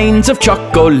kinds of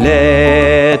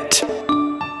chocolate.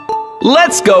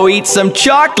 Let's go eat some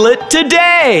chocolate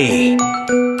today!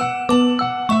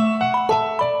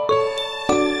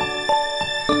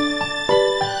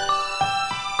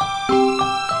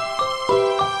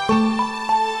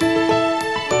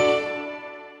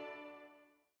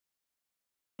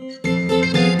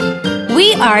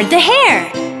 We are the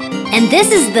hare, and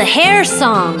this is the hare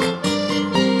song.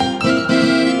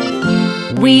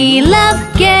 We love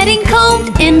getting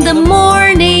combed in the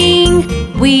morning.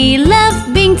 We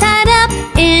love being tied up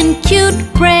in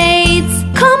cute braids.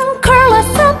 Come curl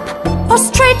us up or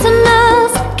straighten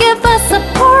us. Give us a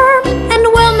perm and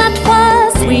we'll not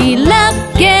fuss. We love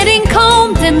getting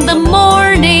combed in the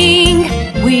morning.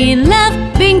 We love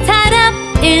being tied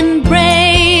up in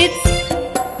braids.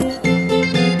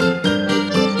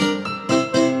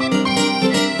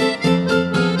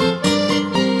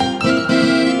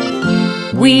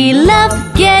 We love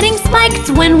getting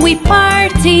spiked when we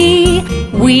party.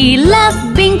 We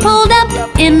love being pulled up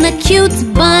in a cute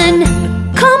bun.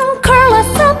 Come curl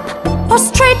us up or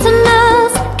straighten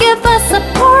us. Give us a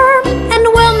perm and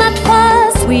we'll not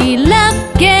fuss. We love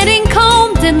getting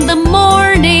combed in the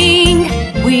morning.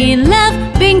 We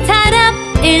love being tied up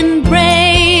in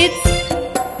braids.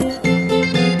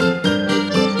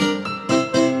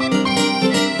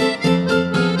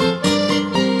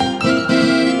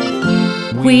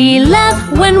 We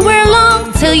love when we're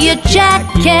long till your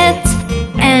jacket.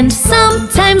 And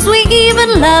sometimes we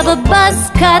even love a buzz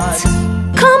cut.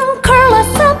 Come curl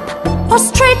us up or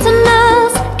straighten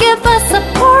us. Give us a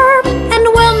perm and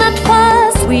we'll not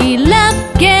fuss. We love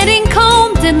getting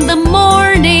combed in the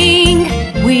morning.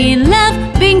 We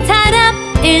love being tied up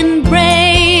in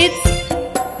braids.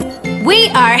 We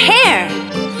are hare.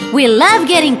 We love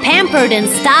getting pampered and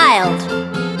styled.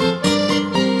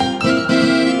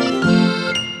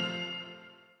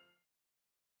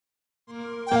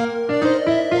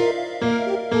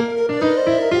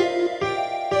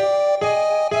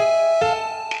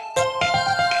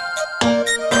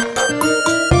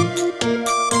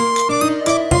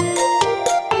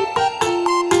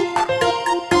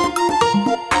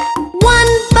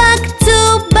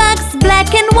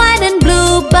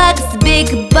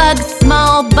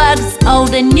 Small bugs,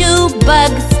 old and new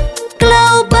bugs.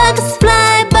 Glow bugs,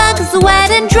 fly bugs,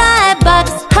 wet and dry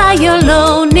bugs. High or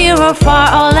low, near or far,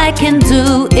 all I can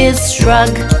do is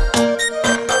shrug.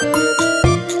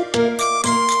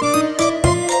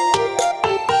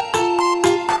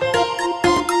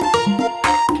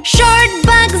 Short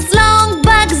bugs, long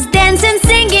bugs, dancing,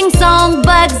 singing song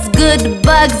bugs. Good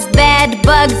bugs, bad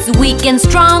bugs, weak and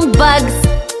strong bugs.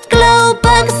 Glow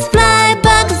bugs, fly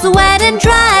bugs, wet and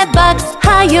dry bugs.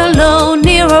 High or low,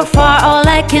 near or far, all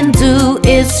I can do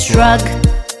is shrug.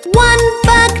 One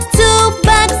bug, two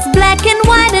bugs, black and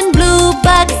white and blue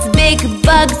bugs. Big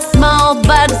bugs, small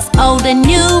bugs, old and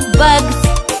new bugs.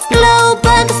 Glow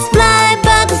bugs, fly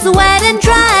bugs, wet and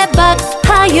dry bugs.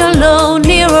 High or low,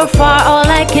 near or far, all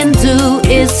I can do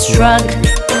is shrug.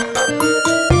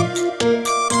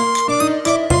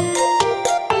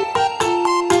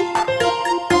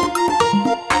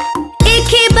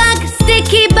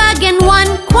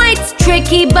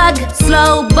 Tricky bug,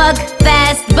 slow bug,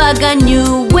 fast bug, a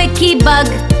new wiki bug.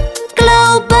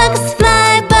 Glow bugs,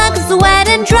 fly bugs, wet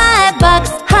and dry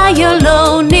bugs. High or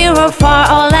low, near or far,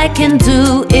 all I can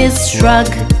do is shrug.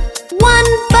 One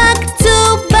bug, two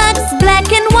bugs,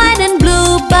 black and white and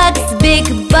blue bugs.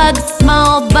 Big bugs,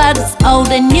 small bugs, old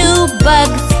and new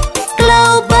bugs.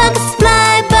 Glow bugs,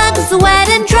 fly bugs, wet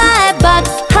and dry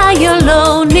bugs. High or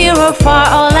low, near or far,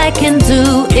 all I can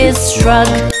do is shrug.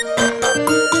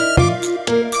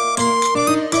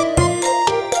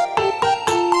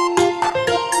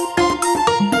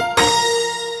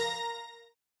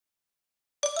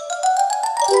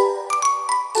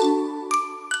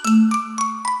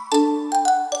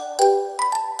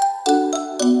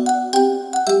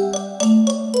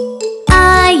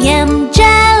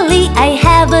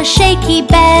 Shaky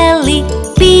belly.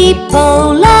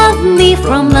 People love me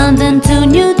from London to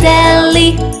New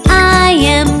Delhi. I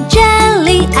am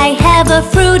jelly, I have a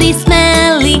fruity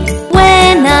smelly.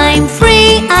 When I'm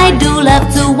free I do love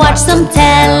to watch some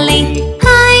telly.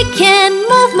 I can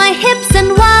move my hips and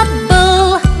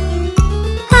wobble.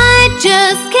 I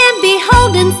just can't be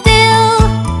holding still.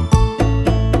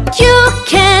 You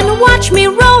can watch me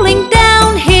rolling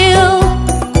downhill.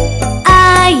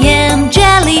 I am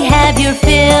jelly, have your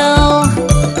fill.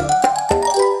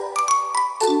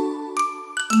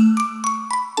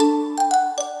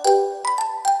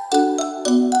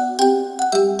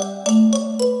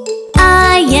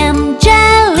 I am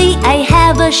jelly, I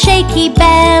have a shaky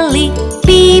belly.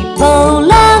 People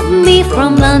love me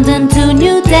from London to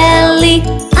New Delhi.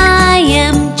 I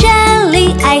am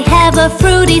jelly, I have a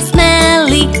fruity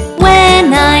smelly.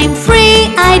 When I'm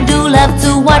free, I do love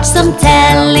to watch some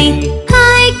telly.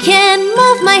 I can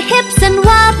move my hips and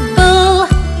wobble.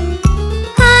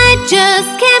 I just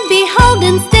can't be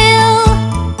holding still.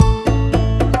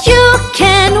 You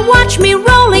can watch me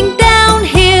rolling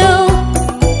downhill.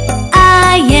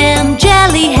 I am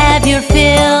jelly, have your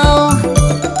fill.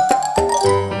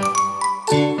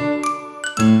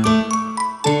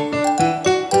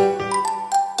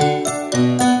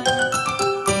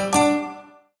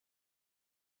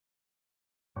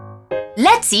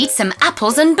 Let's eat some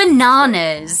apples and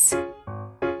bananas.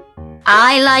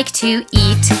 I like to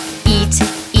eat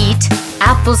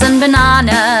apples and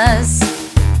bananas.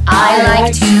 I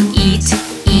like to eat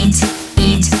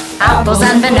apples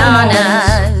and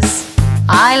bananas.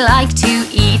 I like to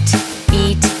eat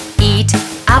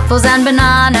apples and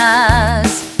bananas.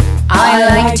 I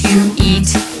like to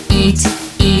eat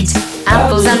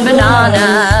apples and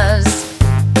bananas.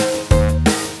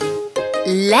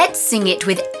 Let's sing it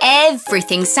with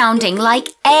everything sounding like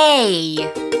A.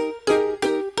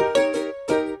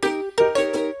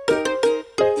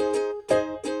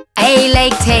 A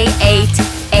like tay, eight,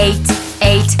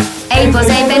 apples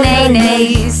and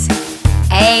bananas.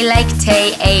 A like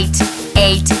tay, eight,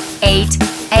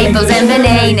 apples and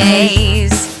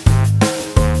bananas.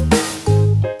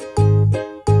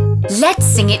 Let's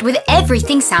sing it with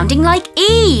everything sounding like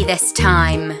E this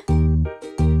time.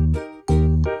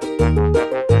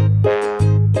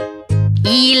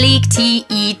 E like tea,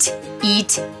 eat,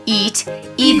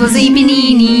 apples and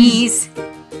bananas.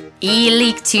 E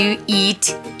like to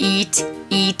eat,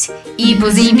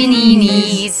 apples and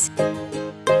bananas.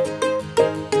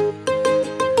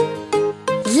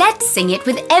 Let's sing it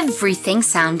with everything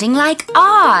sounding like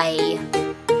I.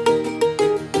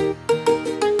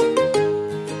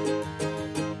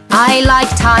 I like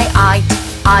tie,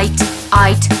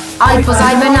 apples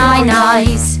and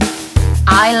bananas.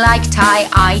 I like tie,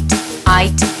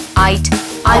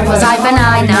 apples and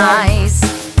bananas.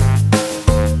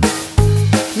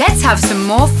 Let's have some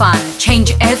more fun.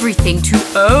 Change everything to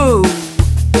O.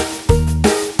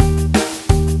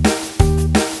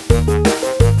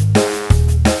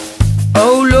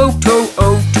 O look to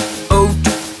oat,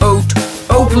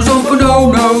 apples and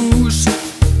bananas.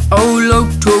 O look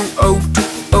to oat,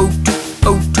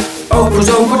 apples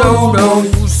and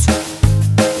bananas.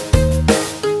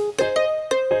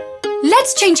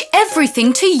 Let's change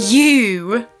everything to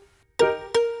U.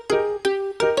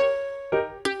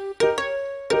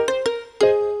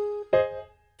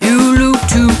 You look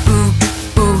to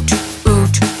oot,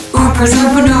 apples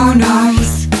and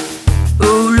bananas. Oh,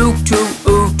 look to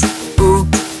oat,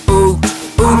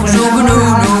 apples and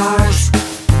bananas.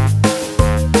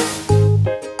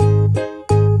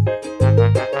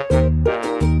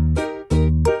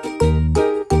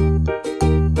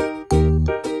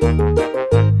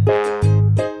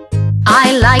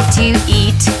 I like to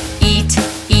eat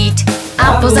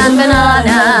apples and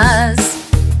bananas.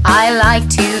 I like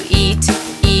to eat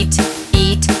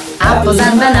apples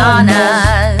and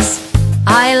bananas.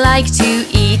 I like to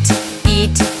eat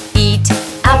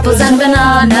apples and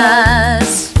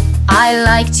bananas. I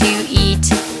like to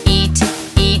eat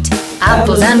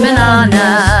apples and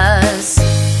bananas.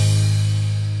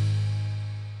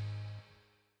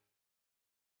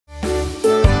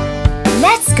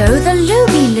 Let's go the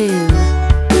looby-loo.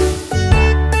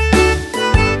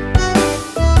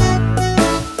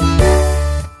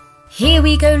 Here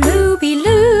we go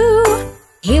looby-loo.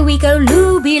 Here we go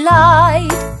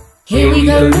looby-light. Here we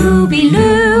go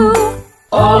looby-loo.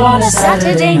 All on a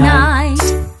Saturday night.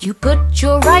 You put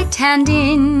your right hand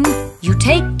in. You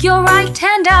take your right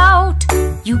hand out.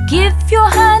 You give your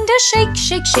hand a shake,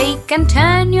 shake, shake, and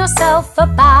turn yourself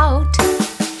about.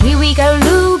 Here we go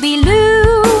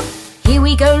looby-loo. Here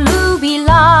we go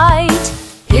looby-light.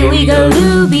 Here we go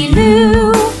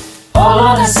looby-loo. All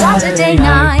on a Saturday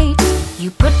night. You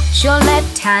put your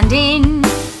left hand in.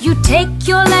 You take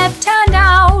your left hand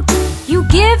out. You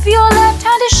give your left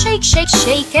hand a shake, shake,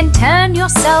 shake, and turn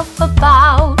yourself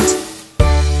about.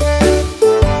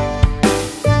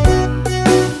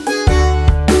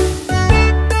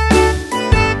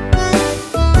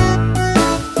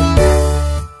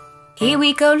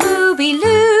 we go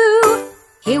looby-loo.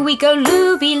 Here we go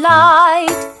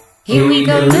looby-light. Here we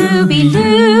go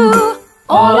looby-loo.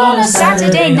 All on a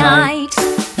Saturday night.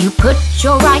 You put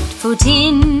your right foot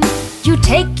in. You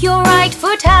take your right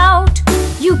foot out.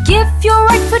 You give your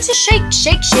right foot a shake,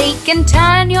 shake, shake, and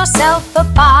turn yourself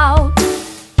about.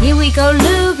 Here we go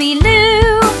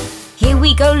looby-loo. Here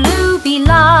we go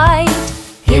looby-light.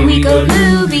 Here we go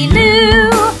looby-loo.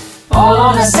 All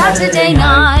on a Saturday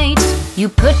night. You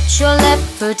put your left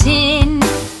foot in.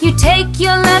 You take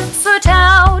your left foot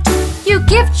out. You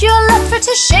give your left foot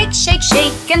a shake, shake,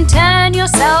 shake, and turn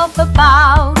yourself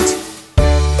about.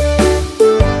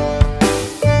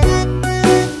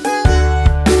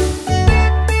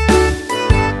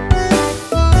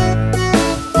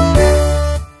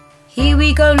 Here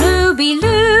we go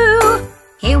looby-loo.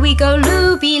 Here we go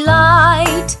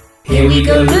looby-light. Here we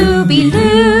go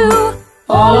looby-loo.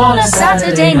 All on a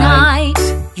Saturday night.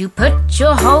 You put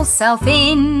your whole self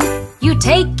in. You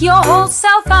take your whole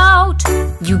self out.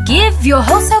 You give your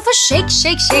whole self a shake,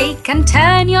 shake, shake, and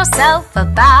turn yourself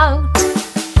about.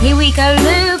 Here we go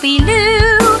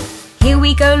looby-loo. Here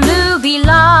we go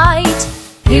looby-light.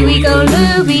 Here we go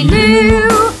looby-loo.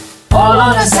 All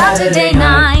on a Saturday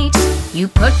night. You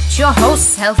put your whole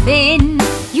self in.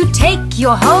 You take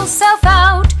your whole self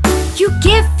out. You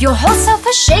give your whole self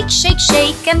a shake, shake,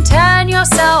 shake, and turn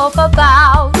yourself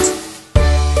about.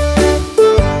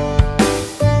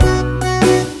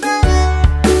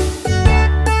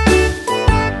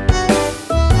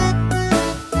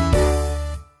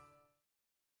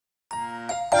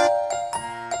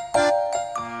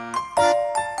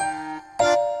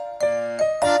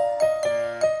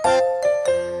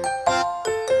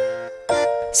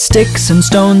 Sticks and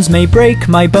stones may break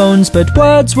my bones, but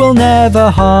words will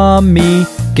never harm me.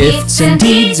 Gifts and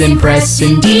deeds impress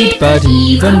indeed, but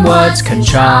even words can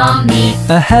charm me.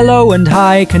 A hello and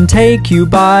hi can take you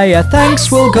by, a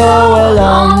thanks will go a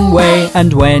long way.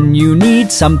 And when you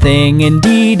need something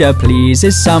indeed, a please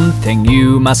is something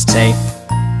you must say.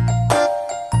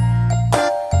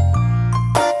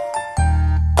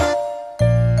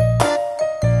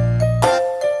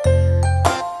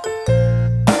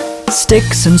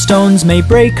 Sticks and stones may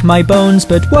break my bones,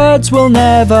 but words will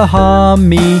never harm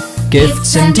me.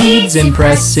 Gifts and deeds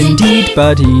impress indeed,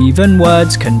 but even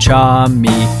words can charm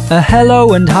me. A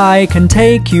hello and hi can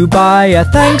take you by, a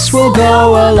thanks will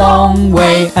go a long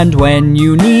way. And when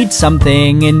you need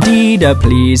something indeed, a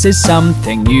please is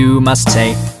something you must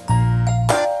say.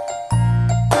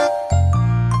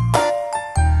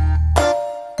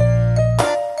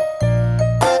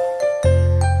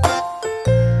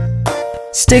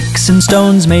 Sticks and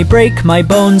stones may break my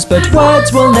bones, but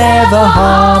words will never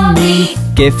harm me.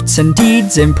 Gifts and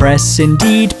deeds impress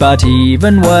indeed, but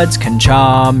even words can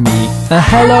charm me. A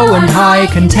hello and hi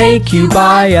can take you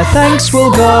by, a thanks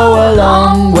will go a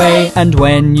long way. And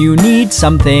when you need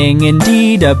something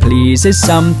indeed, a please is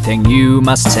something you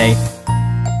must say.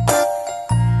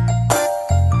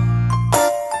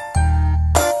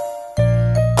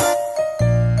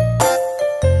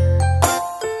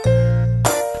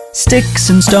 Sticks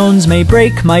and stones may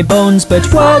break my bones,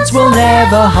 but words will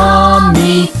never harm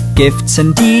me. Gifts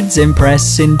and deeds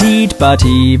impress indeed, but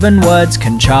even words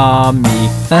can charm me.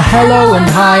 A hello and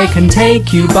hi can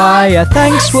take you by, a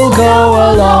thanks will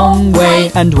go a long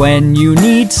way. And when you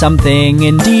need something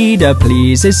indeed, a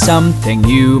please is something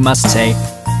you must say.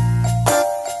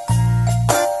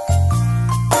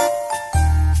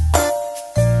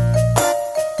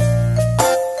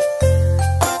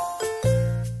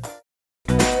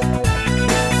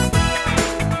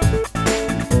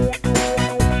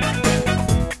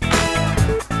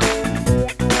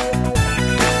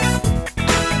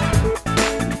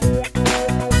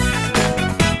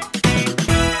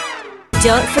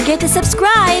 Don't forget to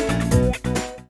subscribe.